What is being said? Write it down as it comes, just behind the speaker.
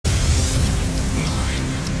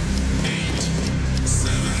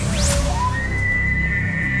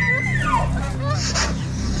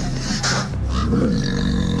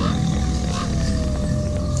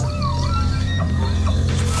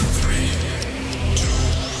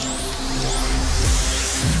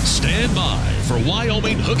Stand by for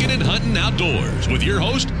Wyoming Hooking and Hunting Outdoors with your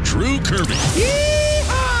host, Drew Kirby.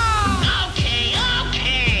 Yeehaw!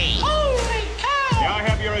 Okay. Holy cow! May I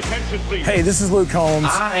have your attention, please? Hey, this is Luke Combs.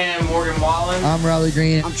 I am Morgan Wallen. I'm Riley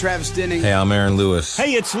Green. I'm Travis Denning. Hey, I'm Aaron Lewis.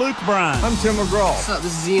 Hey, it's Luke Bryan. I'm Tim McGraw. What's up?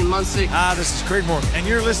 This is Ian Munsick. This is Craig Morgan, and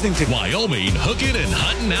you're listening to Wyoming Hooking and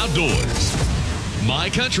Hunting Outdoors.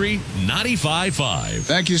 My Country 95.5.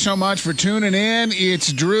 Thank you so much for tuning in.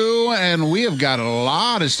 It's Drew, and we have got a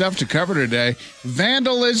lot of stuff to cover today.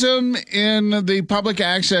 Vandalism in the public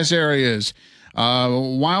access areas.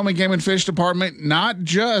 Wyoming Game and Fish Department, not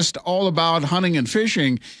just all about hunting and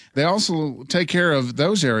fishing. They also take care of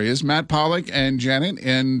those areas. Matt Pollock and Janet,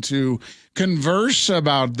 and to converse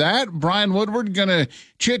about that, Brian Woodward going to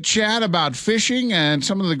chit-chat about fishing and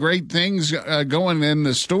some of the great things going in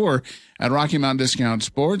the store at Rocky Mountain Discount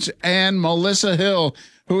Sports, and Melissa Hill,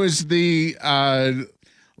 who is the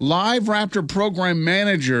Live Raptor Program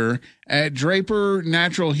Manager at Draper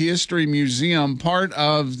Natural History Museum, part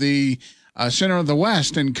of the Center of the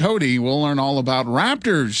West. And Cody will learn all about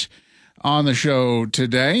raptors on the show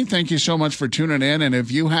today. Thank you so much for tuning in. And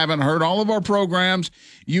if you haven't heard all of our programs,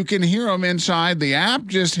 you can hear them inside the app.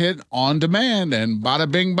 Just hit on demand and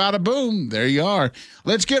bada bing, bada boom. There you are.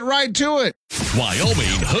 Let's get right to it.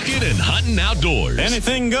 Wyoming Hooking and Hunting Outdoors.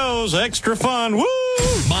 Anything goes, extra fun. Woo!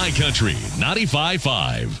 My Country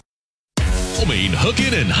 95.5. Wyoming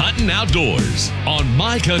Hooking and Hunting Outdoors on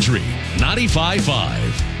My Country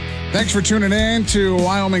 95.5. Thanks for tuning in to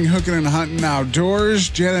Wyoming Hooking and Hunting Outdoors.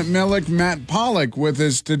 Janet Millick, Matt Pollock with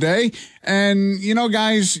us today. And, you know,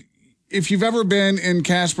 guys, if you've ever been in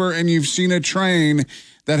Casper and you've seen a train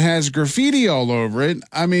that has graffiti all over it,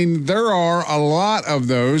 I mean, there are a lot of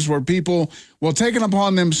those where people will take it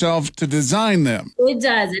upon themselves to design them. It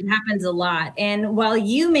does. It happens a lot. And while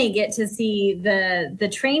you may get to see the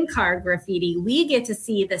train car graffiti, we get to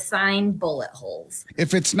see the sign bullet holes.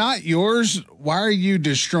 If it's not yours, why are you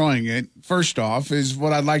destroying it? First off, is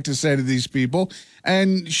what I'd like to say to these people.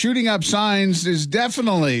 And shooting up signs is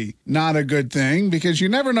definitely not a good thing, because you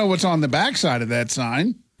never know what's on the backside of that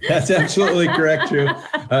sign. That's absolutely correct, Drew.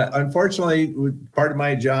 Unfortunately, part of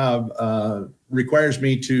my job requires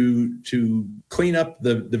me to clean up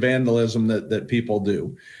the vandalism that people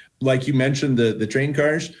do. Like you mentioned, the train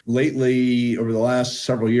cars. Lately, over the last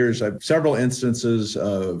several years, I've several instances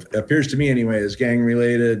of, appears to me anyway, as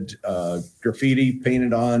gang-related graffiti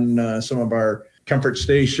painted on some of our comfort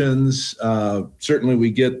stations. Certainly, we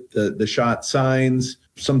get the shot signs.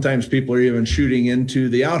 Sometimes people are even shooting into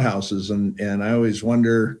the outhouses, and I always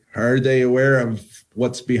wonder, are they aware of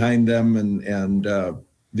what's behind them and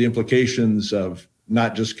the implications of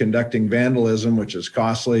not just conducting vandalism, which is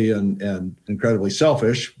costly and incredibly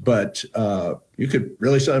selfish, but you could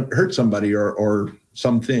really hurt somebody or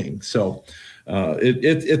something. So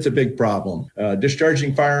it's a big problem.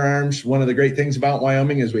 Discharging firearms, one of the great things about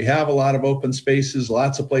Wyoming is we have a lot of open spaces,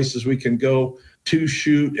 lots of places we can go to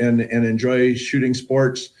shoot and enjoy shooting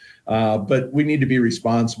sports. But we need to be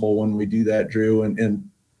responsible when we do that, Drew. And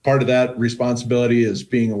part of that responsibility is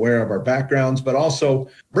being aware of our backgrounds, but also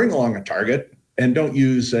bring along a target and don't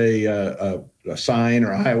use a sign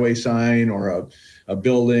or a highway sign or a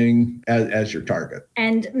building as your target.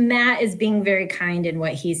 And Matt is being very kind in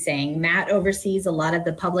what he's saying. Matt oversees a lot of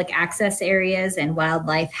the public access areas and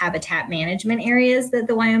wildlife habitat management areas that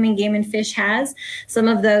the Wyoming Game and Fish has. Some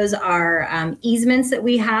of those are easements that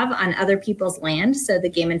we have on other people's land, so the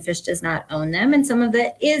Game and Fish does not own them, and some of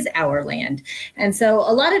it is our land. And so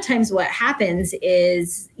a lot of times what happens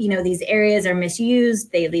is, you know, these areas are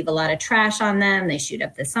misused, they leave a lot of trash on them, they shoot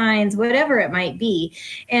up the signs, whatever it might be.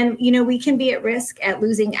 And, you know, we can be at risk at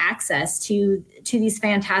losing access to these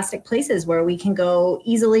fantastic places where we can go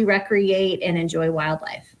easily recreate and enjoy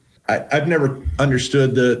wildlife. I've never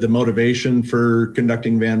understood the motivation for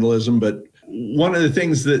conducting vandalism, but one of the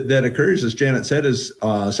things that occurs, as Janet said, is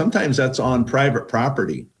sometimes that's on private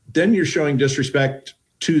property. Then you're showing disrespect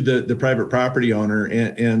to the private property owner,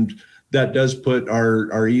 and that does put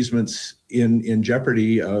our easements in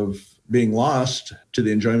jeopardy of being lost to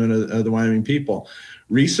the enjoyment of the Wyoming people.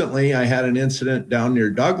 Recently, I had an incident down near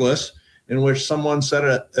Douglas in which someone set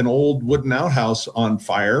an old wooden outhouse on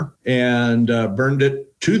fire and burned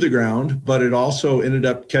it to the ground, but it also ended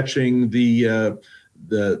up catching the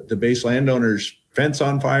base landowner's fence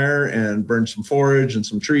on fire and burned some forage and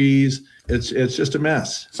some trees. It's just a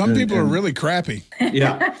mess. Some people are really crappy.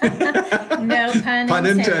 Yeah. No pun, Pun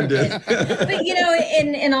intended. But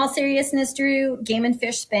in all seriousness, Drew, Game and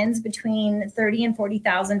Fish spends between $30,000 and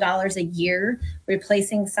 $40,000 a year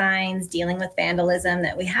replacing signs, dealing with vandalism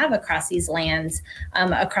that we have across these lands,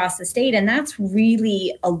 across the state, and that's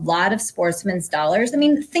really a lot of sportsmen's dollars. I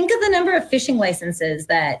mean, think of the number of fishing licenses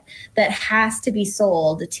that has to be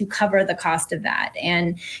sold to cover the cost of that.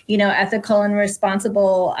 And ethical and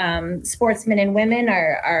responsible sportsmen and women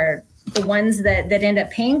are the ones that end up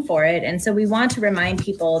paying for it. And so we want to remind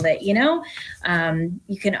people that, you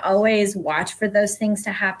can always watch for those things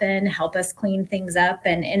to happen, help us clean things up.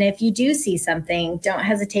 And if you do see something, don't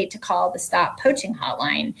hesitate to call the Stop Poaching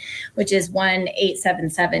Hotline, which is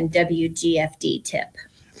 1-877-WGFD-TIP.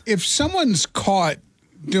 If someone's caught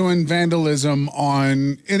doing vandalism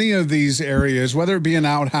on any of these areas, whether it be an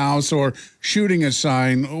outhouse or shooting a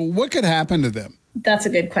sign, what could happen to them? That's a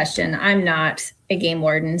good question. I'm not a game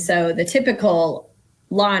warden, so the typical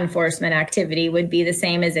law enforcement activity would be the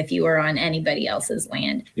same as if you were on anybody else's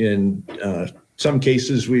land. In some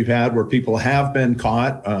cases we've had where people have been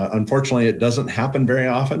caught. Unfortunately, it doesn't happen very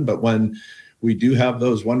often, but when we do have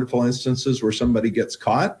those wonderful instances where somebody gets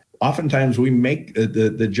caught, oftentimes we make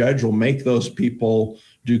the judge will make those people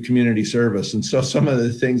do community service. And so some of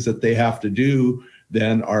the things that they have to do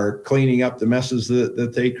then are cleaning up the messes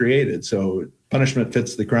that they created. So punishment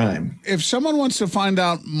fits the crime. If someone wants to find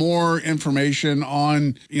out more information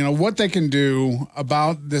on, what they can do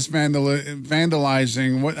about this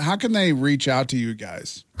vandalizing, how can they reach out to you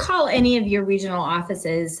guys? Call any of your regional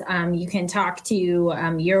offices. You can talk to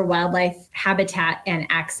your wildlife habitat and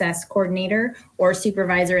access coordinator or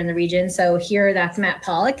supervisor in the region. So here, that's Matt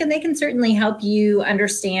Pollock, and they can certainly help you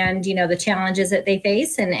understand, the challenges that they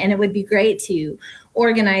face. And it would be great to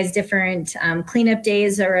organize different cleanup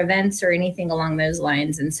days or events or anything along those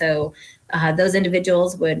lines. And so those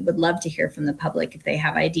individuals would love to hear from the public if they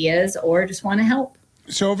have ideas or just want to help.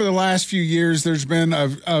 So over the last few years, there's been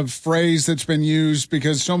a phrase that's been used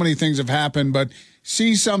because so many things have happened, but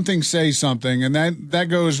see something, say something. And that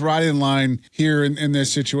goes right in line here in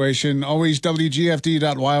this situation. Always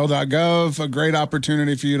WGFD.wyo.gov, a great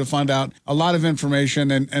opportunity for you to find out a lot of information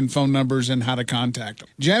and phone numbers and how to contact them.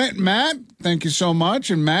 Janet, Matt, thank you so much.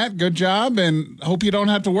 And Matt, good job, and hope you don't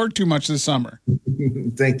have to work too much this summer.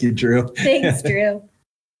 Thank you, Drew. Thanks, Drew.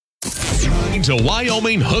 To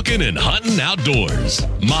Wyoming Hooking and Hunting Outdoors.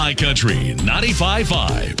 My Country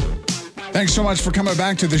 95.5. Thanks so much for coming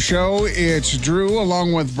back to the show. It's Drew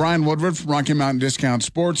along with Brian Woodward from Rocky Mountain Discount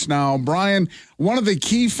Sports. Now, Brian, one of the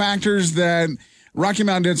key factors that Rocky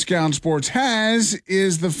Mountain Discount Sports has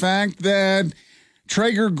is the fact that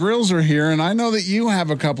Traeger grills are here, and I know that you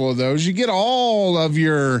have a couple of those. You get all of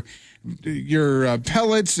your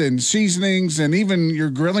pellets and seasonings and even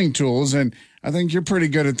your grilling tools, and I think you're pretty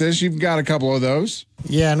good at this. You've got a couple of those.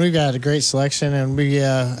 Yeah, and we've got a great selection, and we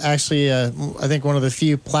actually, I think, one of the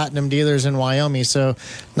few platinum dealers in Wyoming. So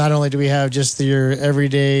not only do we have just your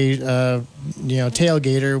everyday,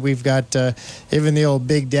 tailgater, we've got even the old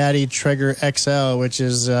Big Daddy Traeger XL, which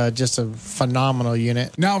is just a phenomenal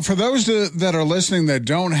unit. Now, for those that are listening that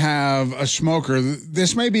don't have a smoker,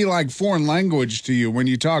 this may be like foreign language to you when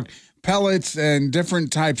you talk pellets and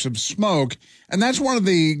different types of smoke. And that's one of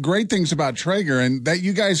the great things about Traeger, and that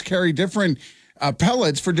you guys carry different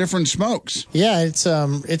pellets for different smokes. Yeah,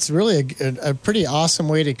 it's really a pretty awesome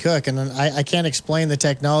way to cook, and I can't explain the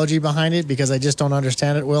technology behind it because I just don't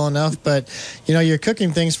understand it well enough. But you're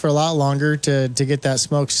cooking things for a lot longer to get that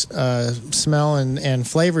smoke smell and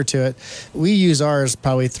flavor to it. We use ours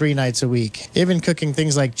probably 3 nights a week. Even cooking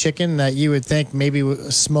things like chicken that you would think maybe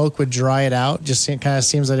smoke would dry it out, just kind of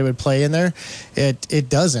seems that it would play in there. It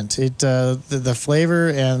doesn't. The flavor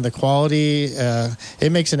and the quality,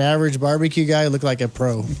 it makes an average barbecue guy look like a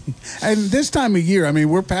pro. And this time of year, I mean,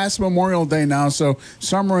 we're past Memorial Day now, so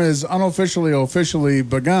summer is officially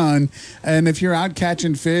begun. And if you're out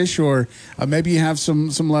catching fish, or maybe you have some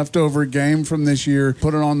leftover game from this year,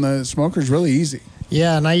 put it on the smoker is really easy.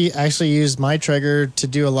 Yeah, and I actually use my Traeger to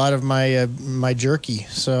do a lot of my my jerky.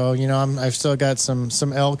 So I've still got some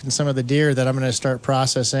elk and some of the deer that I'm going to start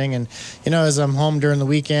processing. And as I'm home during the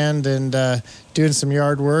weekend and doing some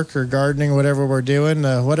yard work or gardening, whatever we're doing,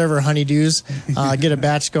 whatever honeydews, get a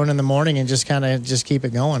batch going in the morning and just keep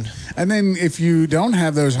it going. And then if you don't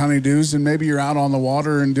have those honeydews and maybe you're out on the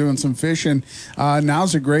water and doing some fishing,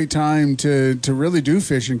 now's a great time to really do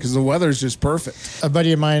fishing because the weather's just perfect. A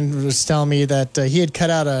buddy of mine was telling me that he had cut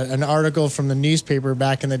out an article from the newspaper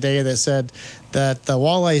back in the day that said that the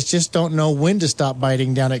walleyes just don't know when to stop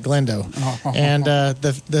biting down at Glendo. And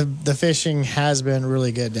the fishing has been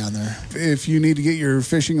really good down there. If you need to get your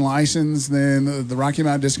fishing license, then the Rocky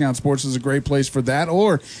Mountain Discount Sports is a great place for that,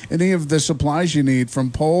 or any of the supplies you need,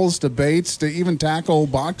 from poles to baits to even tackle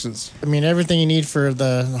boxes. I mean, everything you need for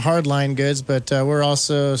the hardline goods, but we're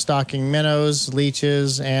also stocking minnows,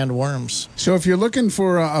 leeches, and worms. So if you're looking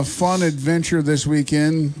for a fun adventure this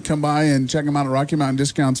weekend, come by and check them out at Rocky Mountain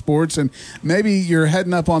Discount Sports. And maybe you're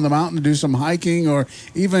heading up on the mountain to do some hiking or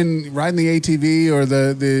even riding the ATV or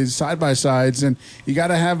the side-by-sides, and you got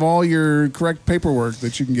to have all your correct paperwork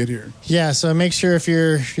that you can get here. Yeah, so make sure if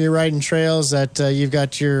you're riding trails that you've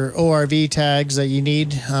got your ORV tags that you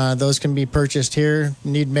need. Those can be purchased here.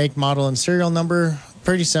 You need make, model, and serial number.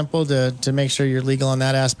 Pretty simple to make sure you're legal on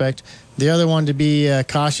that aspect. The other one to be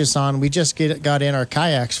cautious on, we just got in our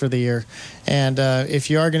kayaks for the year. And if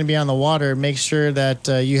you are going to be on the water, make sure that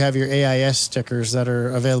you have your AIS stickers that are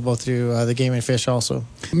available through the Game and Fish also.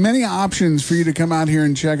 Many options for you to come out here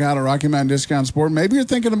and check out a Rocky Mountain Discount Sport. Maybe you're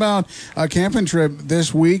thinking about a camping trip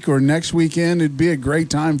this week or next weekend. It'd be a great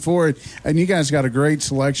time for it. And you guys got a great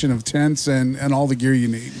selection of tents and all the gear you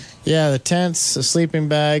need. Yeah, the tents, the sleeping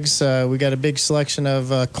bags. We got a big selection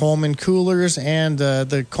of Coleman coolers and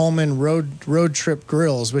the Coleman road trip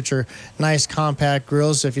grills, which are nice compact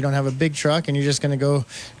grills. So if you don't have a big truck and you're just going to go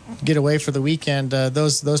get away for the weekend,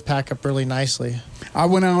 those pack up really nicely. I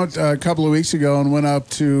went out a couple of weeks ago and went up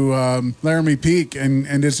to Laramie Peak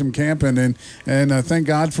and did some camping, and thank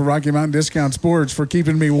God for Rocky Mountain Discount Sports for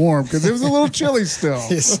keeping me warm, because it was a little chilly still.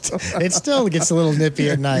 It still gets a little nippy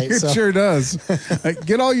at night. It sure does.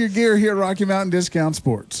 Get all your gear here at Rocky Mountain Discount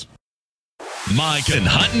Sports. Mike and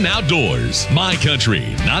Hutton Outdoors, My Country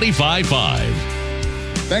 95.5.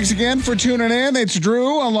 Thanks again for tuning in. It's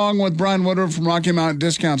Drew, along with Brian Woodward from Rocky Mountain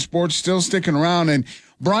Discount Sports, still sticking around. And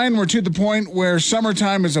Brian, we're to the point where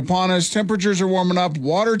summertime is upon us. Temperatures are warming up.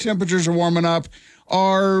 Water temperatures are warming up.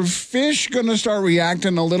 Are fish going to start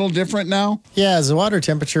reacting a little different now? Yeah, as the water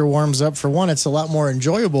temperature warms up, for one, it's a lot more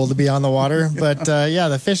enjoyable to be on the water. But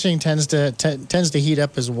the fishing tends to heat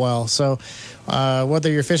up as well. So whether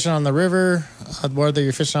you're fishing on the river, whether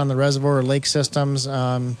you're fishing on the reservoir or lake systems,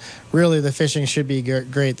 really the fishing should be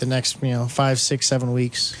great the next 5, 6, 7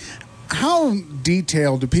 weeks. How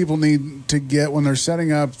detailed do people need to get when they're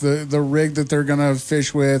setting up the rig that they're going to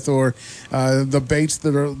fish with, or the baits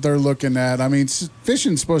that they're looking at? I mean,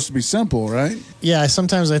 fishing's supposed to be simple, right? Yeah,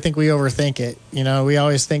 sometimes I think we overthink it. We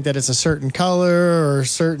always think that it's a certain color or a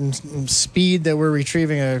certain speed that we're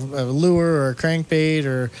retrieving a lure or a crankbait,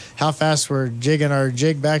 or how fast we're jigging our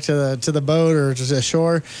jig back to the boat or to the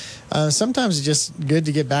shore. Sometimes it's just good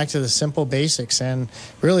to get back to the simple basics, and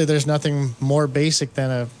really there's nothing more basic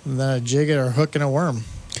than a jig or hook and a worm.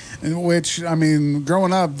 Which, I mean,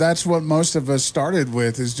 growing up, that's what most of us started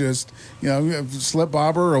with, is just, slip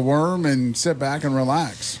bobber, a worm, and sit back and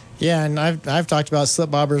relax. Yeah, and I've talked about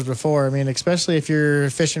slip bobbers before. I mean, especially if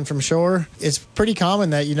you're fishing from shore, it's pretty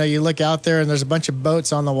common that, you look out there and there's a bunch of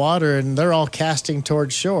boats on the water and they're all casting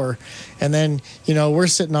towards shore. And then, we're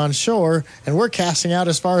sitting on shore and we're casting out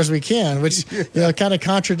as far as we can, which, kind of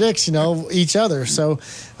contradicts, each other. So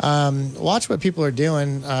watch what people are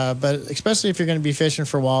doing, but especially if you're going to be fishing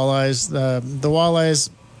for walleyes, the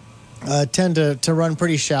walleyes tend to run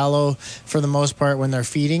pretty shallow for the most part when they're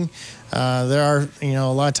feeding. There are,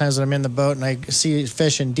 a lot of times when I'm in the boat and I see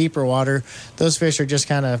fish in deeper water, those fish are just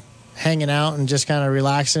kind of hanging out and just kind of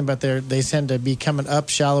relaxing, but they tend to be coming up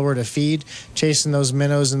shallower to feed, chasing those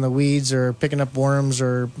minnows in the weeds or picking up worms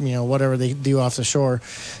or, whatever they do off the shore.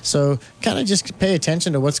 So kind of just pay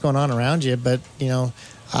attention to what's going on around you. But,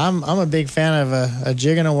 I'm a big fan of a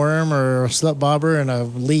jig and a worm, or a slip bobber and a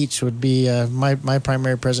leech would be my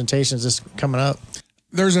primary presentations this coming up.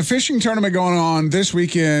 There's a fishing tournament going on this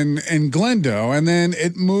weekend in Glendo, and then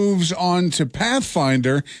it moves on to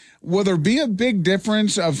Pathfinder. Will there be a big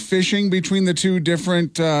difference of fishing between the two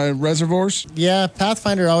different reservoirs? Yeah,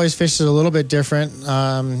 Pathfinder always fishes a little bit different.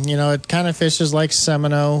 It kind of fishes like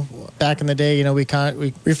Seminole. Back in the day,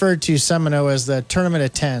 we referred to Seminole as the tournament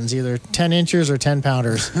of tens, either 10 inchers or 10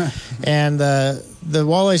 pounders. And the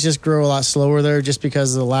walleyes just grow a lot slower there just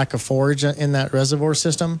because of the lack of forage in that reservoir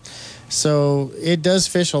system. So it does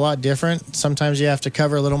fish a lot different. Sometimes you have to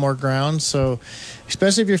cover a little more ground. So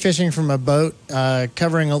especially if you're fishing from a boat,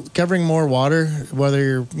 covering more water,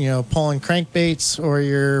 whether you're pulling crankbaits or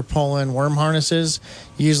you're pulling worm harnesses,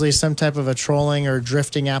 usually some type of a trolling or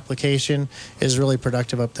drifting application is really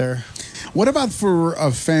productive up there. What about for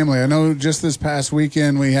a family? I know just this past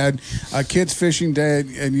weekend we had a kids fishing day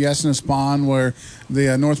at Yesness Pond, where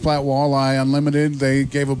the North Platte Walleye Unlimited, they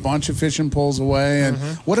gave a bunch of fishing poles away. And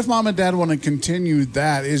what if mom and dad want to continue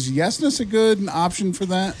that? Is Yesness a good option for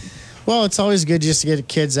that? Well, it's always good just to get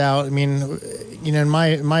kids out. I mean, in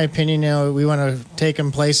my opinion, we want to take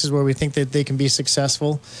them places where we think that they can be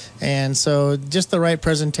successful. And so just the right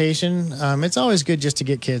presentation, it's always good just to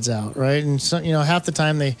get kids out, right? And so, half the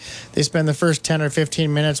time they spend the first 10 or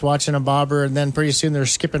 15 minutes watching a bobber, and then pretty soon they're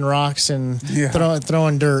skipping rocks and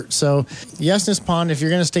throwing dirt. So Yesness Pond, if you're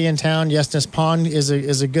going to stay in town, Yesness Pond is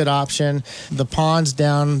a good option. The ponds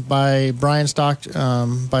down by Bryanstock,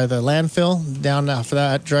 by the landfill, down for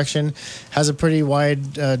that direction, has a pretty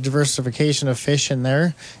wide diversification of fish in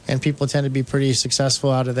there, and people tend to be pretty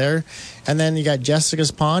successful out of there. And then you got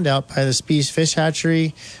Jessica's Pond out by the Spees Fish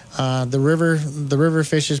Hatchery. The river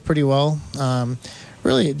fishes pretty well.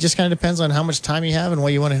 Really, it just kind of depends on how much time you have and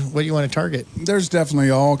what you want to target. There's definitely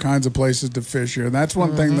all kinds of places to fish here. And that's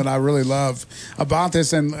one thing that I really love about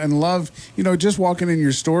this, and love, just walking in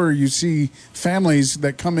your store, you see families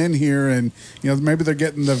that come in here, and maybe they're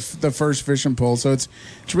getting the first fishing pole. So it's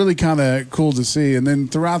really kind of cool to see. And then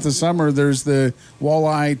throughout the summer, there's the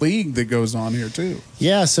Walleye League that goes on here too.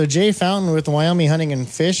 Yeah, so Jay Fountain with the Wyoming Hunting and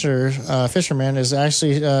Fisherman is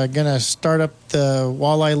actually going to start up the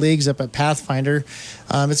Walleye Leagues up at Pathfinder.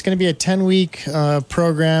 It's going to be a 10-week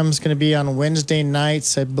program. It's going to be on Wednesday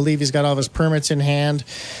nights. I believe he's got all of his permits in hand.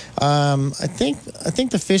 I think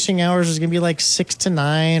the fishing hours is going to be like 6 to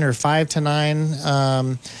 9 or 5 to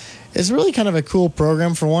 9. It's really kind of a cool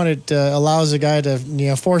program. For one, it allows a guy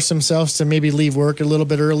to force themselves to maybe leave work a little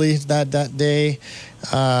bit early that day.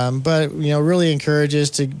 But really encourages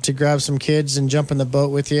to grab some kids and jump in the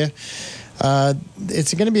boat with you.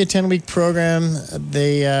 It's going to be a 10-week program.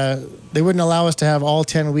 They wouldn't allow us to have all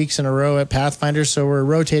 10 weeks in a row at Pathfinder, so we're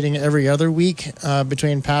rotating every other week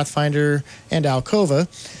between Pathfinder and Alcova.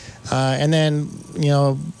 And then,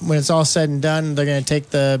 when it's all said and done, they're going to take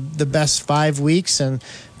the best 5 weeks and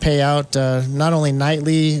pay out not only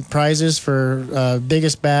nightly prizes for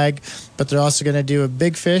biggest bag, but they're also going to do a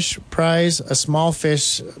big fish prize, a small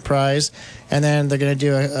fish prize, and then they're going to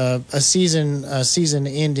do a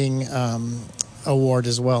season-ending award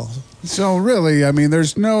as well. So really, I mean,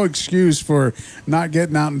 there's no excuse for not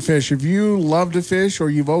getting out and fish. If you love to fish or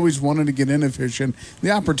you've always wanted to get into fishing, the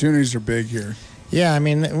opportunities are big here. Yeah, I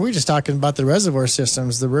mean, we're just talking about the reservoir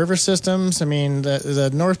systems, the river systems. I mean, the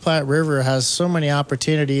North Platte River has so many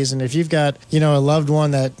opportunities, and if you've got, a loved one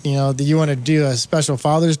that, that you want to do a special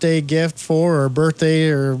Father's Day gift for, or birthday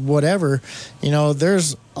or whatever,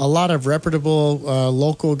 there's a lot of reputable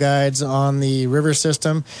local guides on the river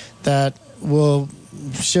system that will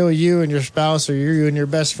show you and your spouse or you and your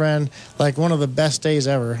best friend like one of the best days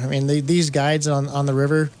ever. I mean, these guides on the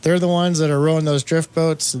river, they're the ones that are rowing those drift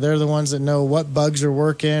boats. They're the ones that know what bugs are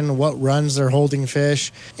working, what runs they're holding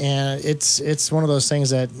fish. And it's one of those things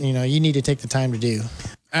that, you need to take the time to do.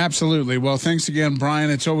 Absolutely. Well, thanks again, Brian.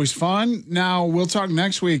 It's always fun. Now, we'll talk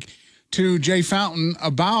next week to Jay Fountain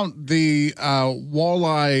about the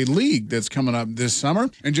Walleye League that's coming up this summer.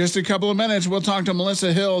 In just a couple of minutes, we'll talk to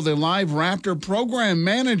Melissa Hill, the Live Raptor Program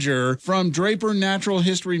Manager from Draper Natural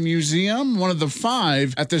History Museum, one of the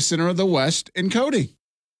 5 at the Center of the West in Cody.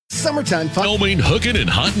 Summertime fun. Filming, hooking, and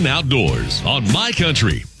hunting outdoors on My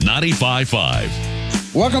Country 95.5.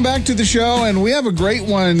 Welcome back to the show, and we have a great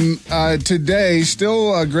one today.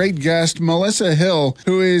 Still a great guest, Melissa Hill,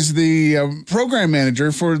 who is the program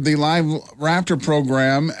manager for the Live Raptor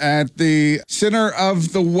program at the Center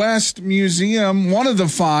of the West Museum, one of the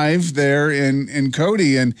 5 there in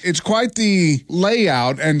Cody. And it's quite the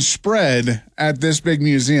layout and spread at this big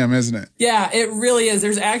museum, isn't it? Yeah, it really is.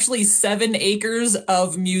 There's actually 7 acres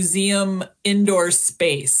of museum indoor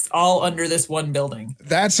space all under this one building.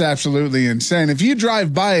 That's absolutely insane. If you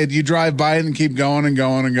drive by it and keep going and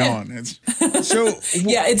going and going.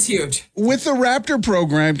 It's huge. With the Raptor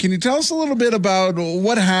program, can you tell us a little bit about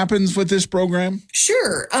what happens with this program?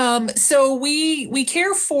 Sure. So we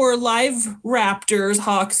care for live raptors,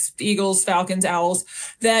 hawks, eagles, falcons, owls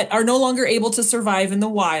that are no longer able to survive in the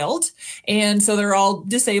wild. And so they're all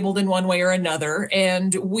disabled in one way or another.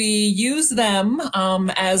 And we use them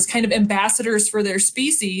as kind of ambassadors for their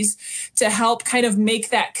species to help kind of make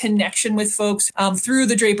that connection with folks through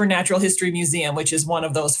the Draper Natural History Museum, which is one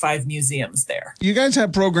of those 5 museums there. You guys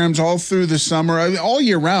have programs all through the summer, all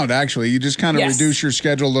year round, actually. You just kind of reduce your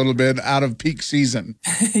schedule a little bit out of peak season.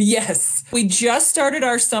 Yes. We just started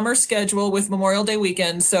our summer schedule with Memorial Day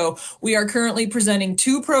weekend. So we are currently presenting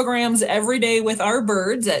 2 programs every day with our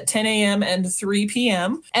birds at 10 a.m. and 3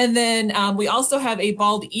 p.m. And then we also have a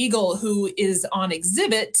bald eagle who is on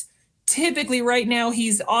exhibit typically right now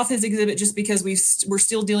he's off his exhibit just because we're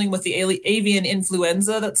still dealing with the avian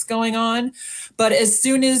influenza that's going on. But as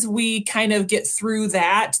soon as we kind of get through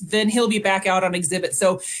that, then he'll be back out on exhibit.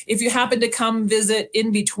 So if you happen to come visit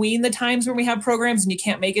in between the times when we have programs and you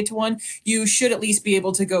can't make it to one, you should at least be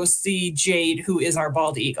able to go see Jade, who is our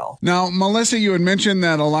bald eagle. Now, Melissa, you had mentioned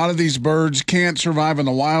that a lot of these birds can't survive in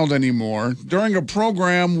the wild anymore. During a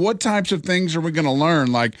program, what types of things are we going to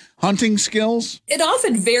learn, like hunting skills? It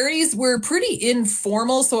often varies. We're pretty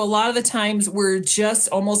informal, so a lot of the times we're just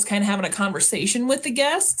almost kind of having a conversation with the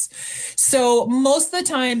guests. So most of the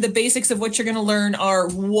time, the basics of what you're going to learn are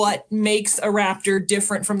what makes a raptor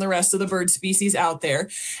different from the rest of the bird species out there.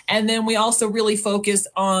 And then we also really focus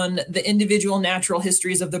on the individual natural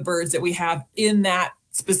histories of the birds that we have in that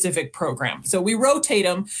specific program. So we rotate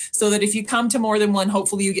them so that if you come to more than one,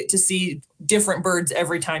 hopefully you get to see different birds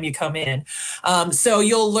every time you come in. So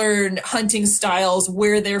you'll learn hunting styles,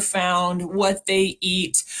 where they're found, what they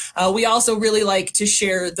eat. We also really like to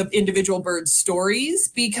share the individual bird stories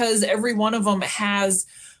because every one of them has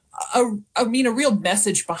a real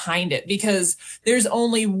message behind it, because there's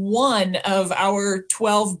only one of our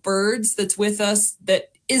 12 birds that's with us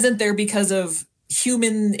that isn't there because of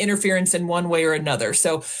human interference in one way or another.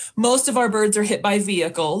 So most of our birds are hit by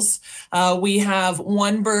vehicles. We have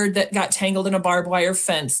one bird that got tangled in a barbed wire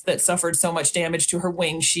fence that suffered so much damage to her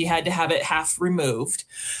wings, she had to have it half removed.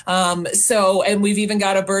 And we've even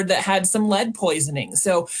got a bird that had some lead poisoning.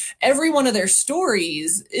 So every one of their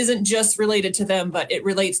stories isn't just related to them, but it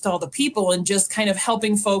relates to all the people, and just kind of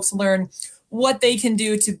helping folks learn what they can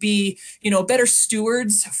do to be, better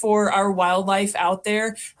stewards for our wildlife out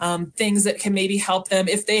there, things that can maybe help them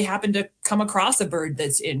if they happen to come across a bird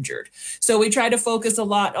that's injured. So we try to focus a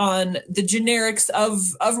lot on the generics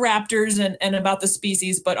of raptors and about the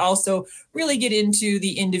species, but also really get into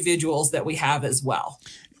the individuals that we have as well.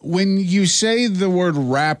 When you say the word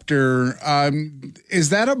raptor, is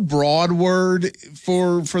that a broad word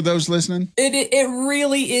for those listening? It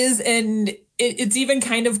really is, and it's even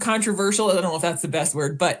kind of controversial. I don't know if that's the best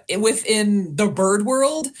word, but within the bird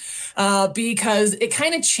world, because it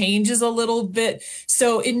kind of changes a little bit.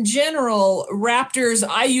 So in general, raptors,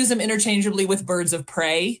 I use them interchangeably with birds of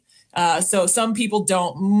prey. So some people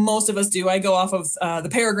don't, most of us do. I go off of the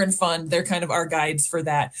Peregrine Fund. They're kind of our guides for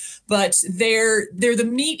that. But they're the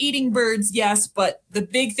meat-eating birds, yes, but the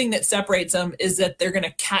big thing that separates them is that they're going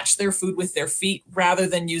to catch their food with their feet rather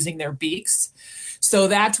than using their beaks. So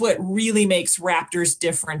that's what really makes raptors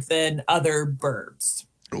different than other birds.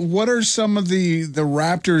 What are some of the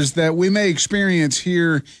raptors that we may experience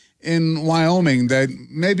here in Wyoming that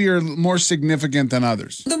maybe are more significant than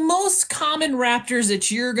others? The most common raptors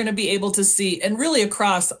that you're going to be able to see, and really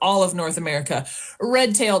across all of North America,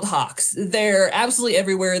 red-tailed hawks. They're absolutely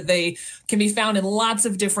everywhere. They can be found in lots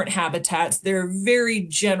of different habitats. They're very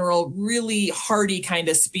general, really hardy kind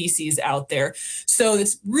of species out there. So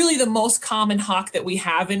it's really the most common hawk that we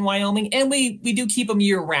have in Wyoming, and we do keep them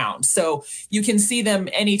year-round. So you can see them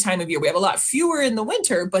any time of year. We have a lot fewer in the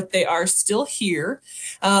winter, but they are still here.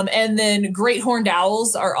 And then great horned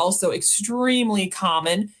owls are also extremely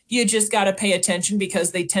common. You just got to pay attention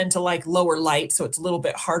because they tend to like lower light, so it's a little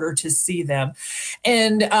bit harder to see them.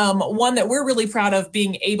 And one that we're really proud of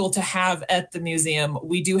being able to have at the museum,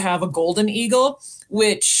 we do have a golden eagle,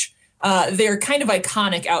 which they're kind of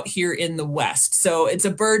iconic out here in the West. So it's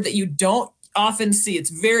a bird that you don't often see. It's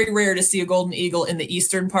very rare to see a golden eagle in the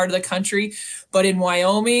eastern part of the country, but in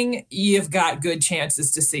Wyoming, you've got good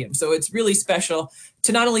chances to see them. So it's really special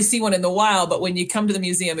to not only see one in the wild, but when you come to the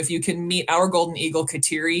museum, if you can meet our golden eagle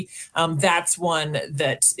Kateri, that's one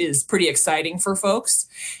that is pretty exciting for folks.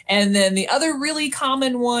 And then the other really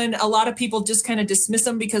common one, a lot of people just kind of dismiss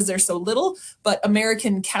them because they're so little, but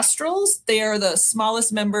American kestrels, they are the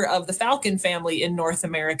smallest member of the falcon family in North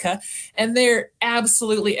America, and they're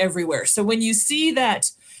absolutely everywhere. So when you see that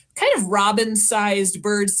kind of robin-sized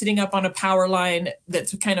bird sitting up on a power line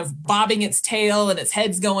that's kind of bobbing its tail and its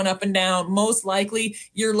head's going up and down, most likely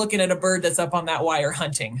you're looking at a bird that's up on that wire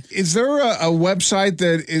hunting. Is there a website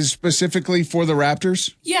that is specifically for the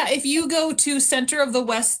raptors? Yeah, if you go to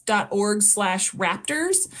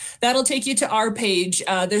centerofthewest.org/raptors, that'll take you to our page.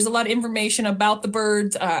 There's a lot of information about the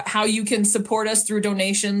birds, how you can support us through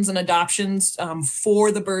donations and adoptions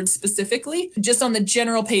for the birds specifically. Just on the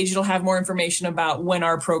general page, it'll have more information about when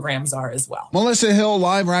our programs are as well. Melissa Hill,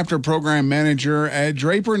 Live Raptor Program Manager at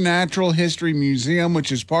Draper Natural History Museum,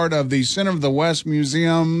 which is part of the Center of the West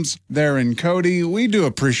Museums there in Cody. We do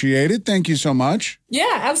appreciate it. Thank you so much.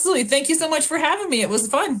 Yeah, absolutely. Thank you so much for having me. It was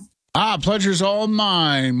fun. Pleasure's all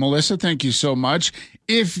mine. Melissa, thank you so much.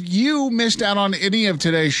 If you missed out on any of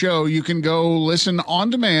today's show, you can go listen on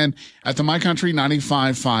demand at the My Country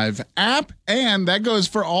 95.5 app, and that goes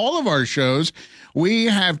for all of our shows. We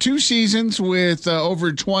have 2 seasons with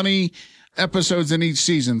over 20 episodes in each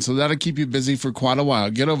season, so that'll keep you busy for quite a while.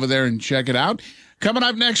 Get over there and check it out. Coming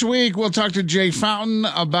up next week, we'll talk to Jay Fountain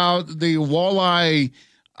about the Walleye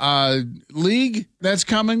League that's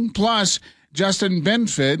coming, plus Justin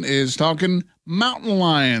Benfit is talking mountain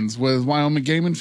lions with Wyoming Game and